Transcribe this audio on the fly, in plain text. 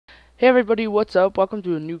Hey everybody, what's up? Welcome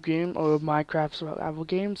to a new game of Minecraft Survival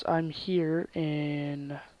Games. I'm here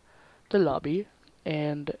in the lobby,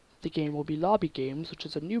 and the game will be Lobby Games, which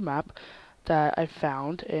is a new map that I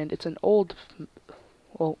found, and it's an old,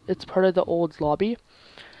 well, it's part of the old lobby.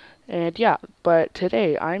 And yeah, but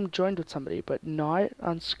today I'm joined with somebody, but not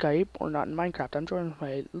on Skype or not in Minecraft. I'm joined with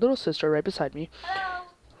my little sister right beside me. Hello.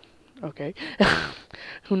 Okay.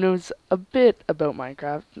 Who knows a bit about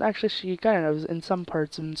Minecraft. Actually, she kind of knows in some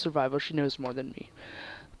parts in survival. She knows more than me.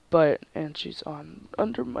 And she's on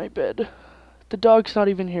under my bed. The dog's not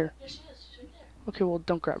even here. Yes, she is. She's right there. Okay, well,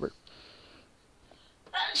 don't grab her.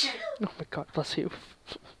 Oh my god, bless you.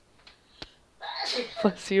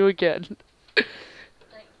 Bless you again.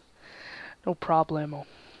 No problemo.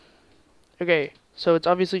 Okay, so it's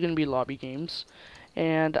obviously going to be lobby games.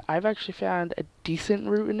 And I've actually found a decent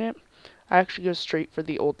route in it. I actually go straight for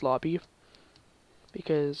the old lobby.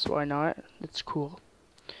 Because why not? It's cool.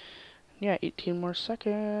 Yeah, 18 more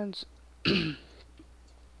seconds.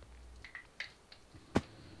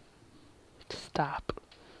 Stop.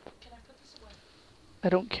 Can I put this away? I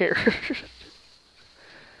don't care.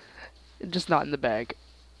 Just not in the bag.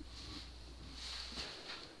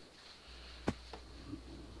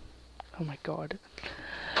 Oh my god.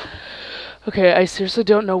 Okay, I seriously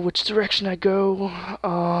don't know which direction I go.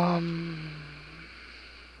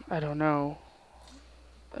 I don't know.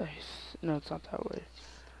 No, it's not that way.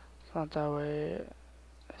 It's not that way.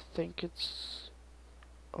 I think it's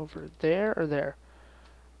over there or there.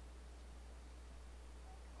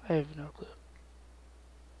 I have no clue.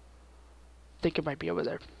 I think it might be over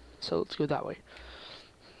there. So let's go that way.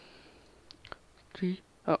 3,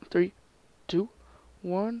 2,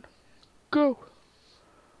 1, go!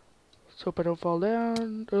 Let's hope I don't fall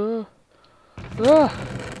down. Oh,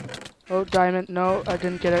 diamond. No, I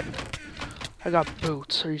didn't get it. I got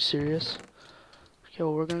boots. Are you serious? Okay,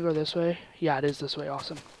 well, we're gonna go this way. Yeah, it is this way.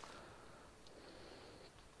 Awesome.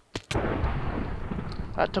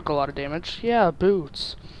 That took a lot of damage. Yeah,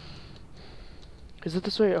 boots. Is it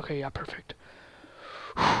this way? Okay, yeah, perfect.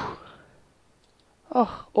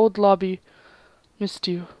 Oh, old lobby. Missed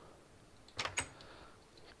you.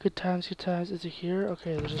 Good times, good times. Is it here?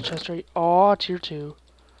 Okay, there's a chest right. Oh, tier 2.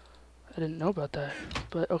 I didn't know about that.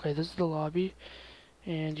 But, okay, this is the lobby.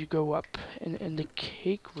 And you go up in the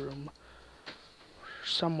cake room.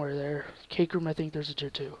 Somewhere there. Cake room, I think there's a tier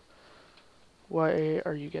 2. Why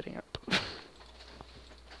are you getting up?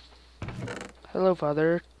 Hello,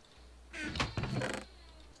 father.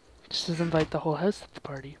 Just to invite the whole house to the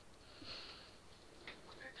party.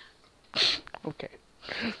 Okay.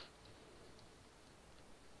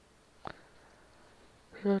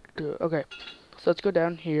 Okay, so let's go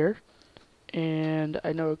down here. And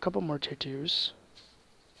I know a couple more tier 2s.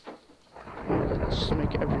 Let's just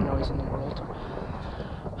make every noise in the world.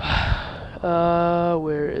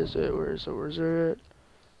 Where is it? Where is it? Where is it?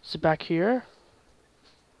 Is it back here?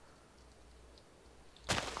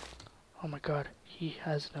 Oh my god, he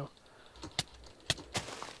has no...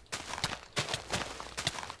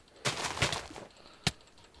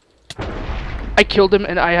 I killed him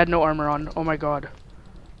and I had no armor on. Oh my god.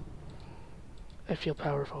 I feel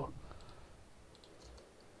powerful.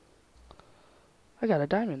 I got a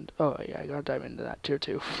diamond. Oh yeah, I got a diamond in that tier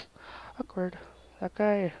 2. Awkward. That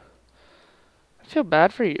guy... I feel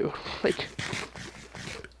bad for you. Like...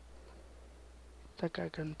 That guy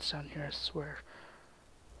comes down here, I swear.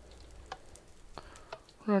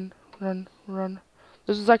 Run, run, run.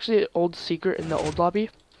 This is actually an old secret in the old lobby.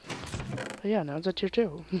 But yeah, now it's at tier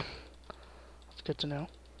 2. That's good to know.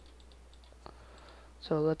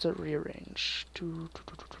 So let's rearrange.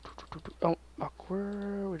 Oh,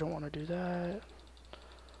 awkward. We don't want to do that.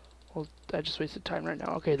 Well, I just wasted time right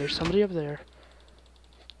now. Okay, there's somebody up there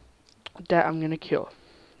that I'm gonna kill.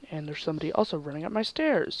 And there's somebody also running up my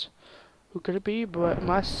stairs. Who could it be but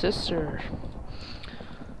my sister?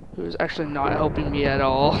 Who's actually not helping me at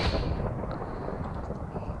all.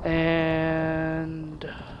 And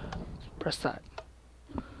press that.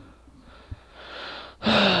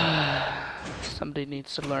 Somebody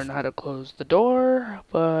needs to learn how to close the door,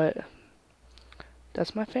 but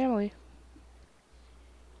that's my family.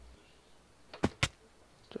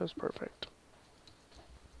 Just perfect.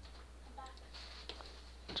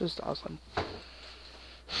 Just awesome.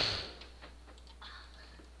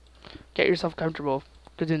 Get yourself comfortable,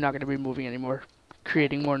 because you're not going to be moving anymore.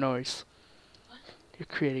 Creating more noise. What? You're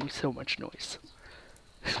creating so much noise.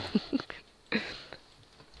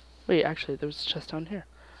 Wait, actually, there's a chest down here.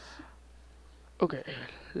 Okay,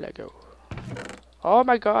 Lego. Oh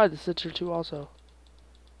my god, this is a tier 2 also.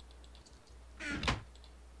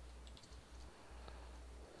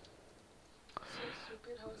 So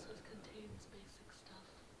stupid how it says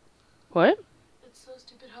What? It's so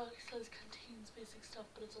stupid how it says contains basic stuff,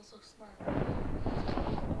 but it's also smart. Like,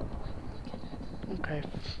 look at it. Okay.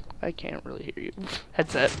 I can't really hear you.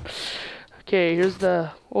 Headset. Okay, here's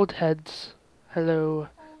the old heads. Hello,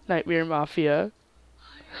 Oh, Nightmare Mafia.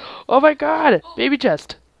 hi. Oh my god! Oh, Baby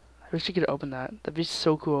chest! I wish you could open that. That'd be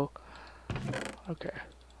so cool. Okay.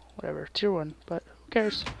 Whatever. Tier 1, but who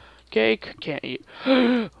cares? Cake! Can't eat.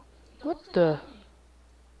 that What looks like the? Abby.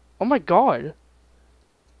 Oh my god!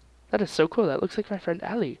 That is so cool. That looks like my friend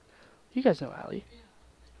Allie. You guys know Allie. Yeah.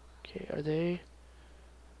 Okay, are they...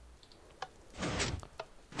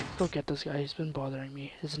 Go get this guy. He's been bothering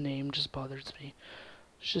me. His name just bothers me.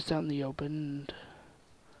 It's just out in the open.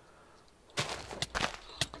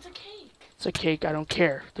 It's a cake. It's a cake. I don't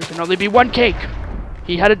care. There can only be one cake.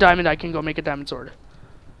 He had a diamond. I can go make a diamond sword.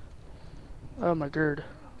 Oh my god.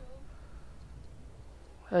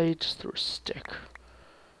 There we go. I just threw a stick.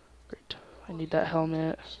 Great. I Oh, need yeah, that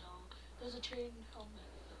helmet. shell. There's a chain helmet.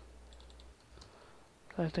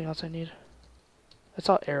 Anything else I need? I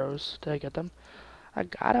saw arrows. Did I get them? I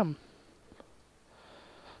got them.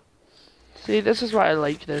 See, this is why I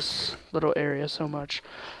like this little area so much.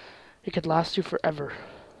 It could last you forever.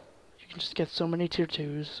 You can just get so many tier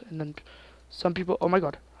 2s, and then some people... Oh my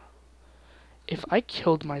god. If I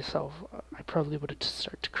killed myself, I probably would have just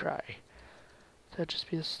started to cry. That'd just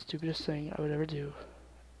be the stupidest thing I would ever do.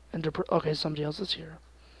 Okay, somebody else is here.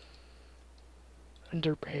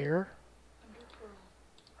 Ender pear? Under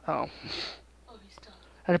pearl. Oh. Oh, he's stuck.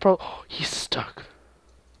 Ender pearl. Oh, he's stuck.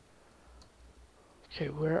 Okay,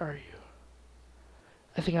 where are you?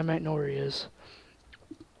 I think I might know where he is.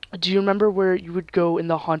 Do you remember where you would go in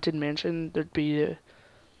the haunted mansion? There'd be the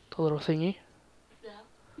little thingy. Yeah.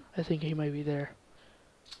 I think he might be there.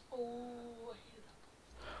 Oh, I hated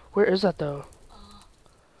that. Where is that though? Uh,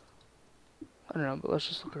 I don't know, but let's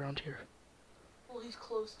just look around here. well, he's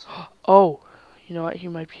close to. Oh, you know what? He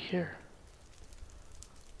might be here.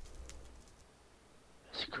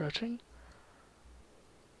 Is he crouching?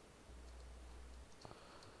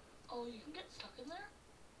 Oh, you can get stuck in there?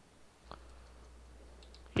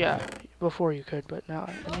 Yeah, before you could, but not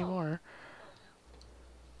Oh. anymore.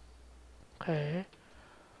 Okay.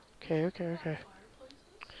 Okay. Fireplaces?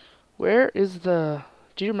 Where is the...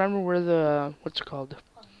 Do you remember where the... What's it called?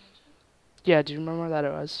 On the mansion? Yeah, do you remember where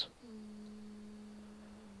that was? Mm.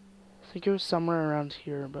 I think it was somewhere around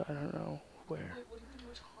here, but I don't know where. Wait, what do you mean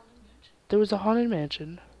which haunted mansion? There was a haunted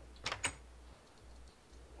mansion.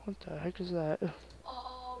 What the heck is that? I'm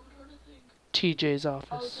trying to think. TJ's I was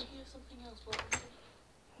office. thinking of something else, but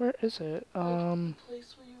Where is it? like the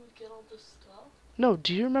place where you would get all this stuff No,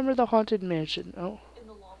 do you remember the haunted mansion? Oh, in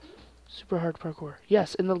the lobby? super hard parkour.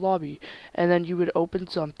 Yes, in the lobby. And then you would open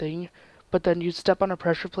something, but then you'd step on a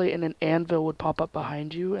pressure plate and an anvil would pop up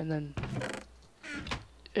behind you, and then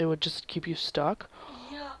it would just keep you stuck.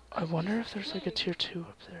 Yeah. I wonder if there's like a tier 2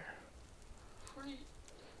 up there. Pretty.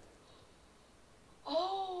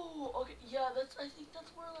 Oh, okay. Yeah, I think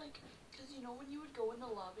that's where, like, because you know when you would go in the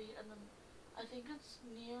lobby, and then I think it's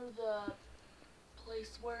near the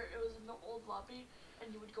place where it was in the old lobby,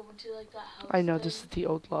 and you would go into like that house. I know thing. this is the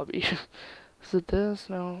old lobby. Is it this?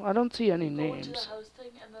 No, I don't see any You go into the names. house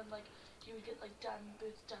thing, and then like you would get like diamond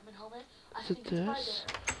boots, diamond helmet. I Is it think it's by this?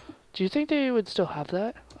 there. Do you think they would still have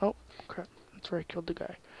that? Oh, crap. That's where I killed the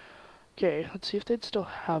guy. Okay, let's see if they'd still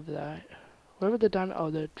have that. Where would the diamond... Oh,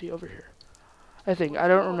 they'd be over here. I think. I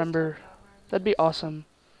don't remember. That'd be awesome.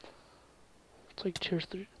 It's like tier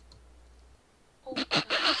 3. Oh,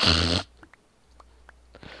 yeah.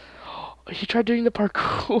 He tried doing the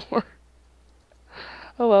parkour.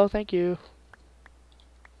 Oh well, thank you. You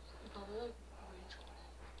probably like rage quit.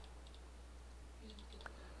 You didn't get the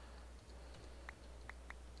diamond.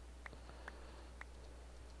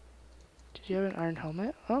 Did you have an iron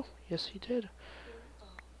helmet? Oh, yes he did. Here,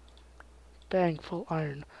 Bang, full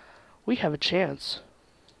iron. We have a chance.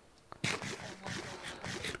 and like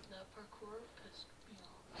that parkour pissed me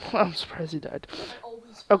off. I'm surprised he died. I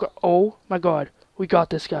always Okay. fall. Oh my god. We got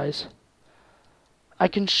this, guys. I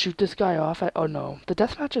can shoot this guy off. Oh no. The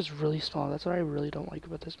deathmatch is really small. That's what I really don't like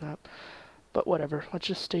about this map. But whatever. Let's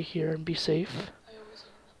just stay here and be safe. I always hated that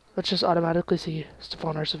part. Let's just automatically see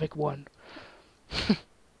Stefan Arcevic 1.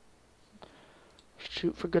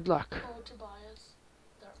 Shoot for good luck. Oh, Tobias.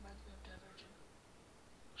 That reminds me of Divergent.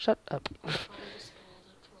 Shut up. I probably just spoiled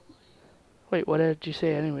it for a lot of you. Wait, what did you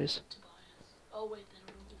say anyways? Tobias. Oh wait, they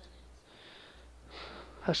don't know who that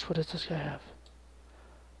is. Hush, what does this guy have?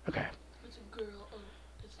 Okay. It's a girl. Oh,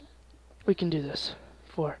 is it? We can do this.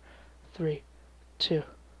 4, 3, 2,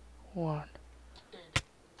 1. Dead.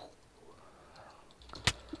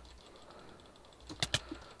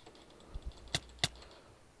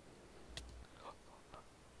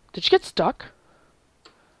 Did she get stuck?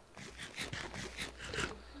 Like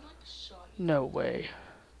shot you. No way.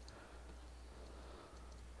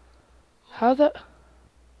 How the...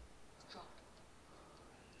 Drop.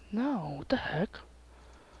 No, what the heck?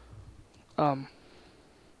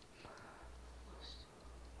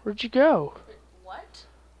 Where'd you go? Wait, what?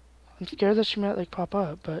 I'm scared that she might, like, pop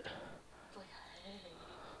up, but... It's like, hey.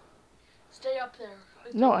 Stay up there.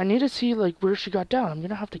 No, I need to see, like, where she got down. I'm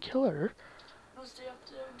gonna have to kill her. No, stay up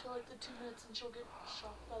there until, like, the 2 minutes and she'll get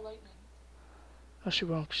shocked by lightning. No, she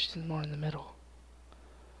won't, 'cause she's more in the middle.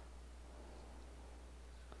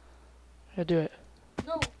 Yeah, do it.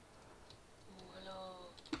 No. Oh, hello.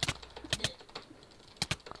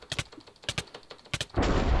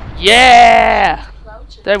 Yeah!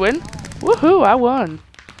 Crouching. Did I win? Woohoo, I won.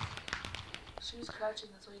 She was crouching,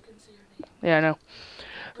 that's why you couldn't see her name. Yeah, I know.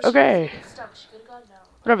 But Okay. She was stuck. She could have gone down.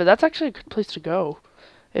 Whatever, that's actually a good place to go.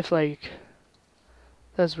 If, like...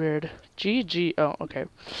 That's weird. GG. Oh, okay.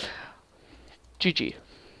 GG.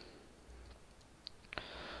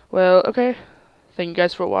 Well, okay. Thank you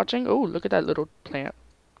guys for watching. Oh, look at that little plant.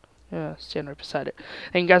 Yeah, stand right beside it.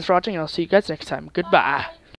 Thank you guys for watching, and I'll see you guys next time. Goodbye. Bye.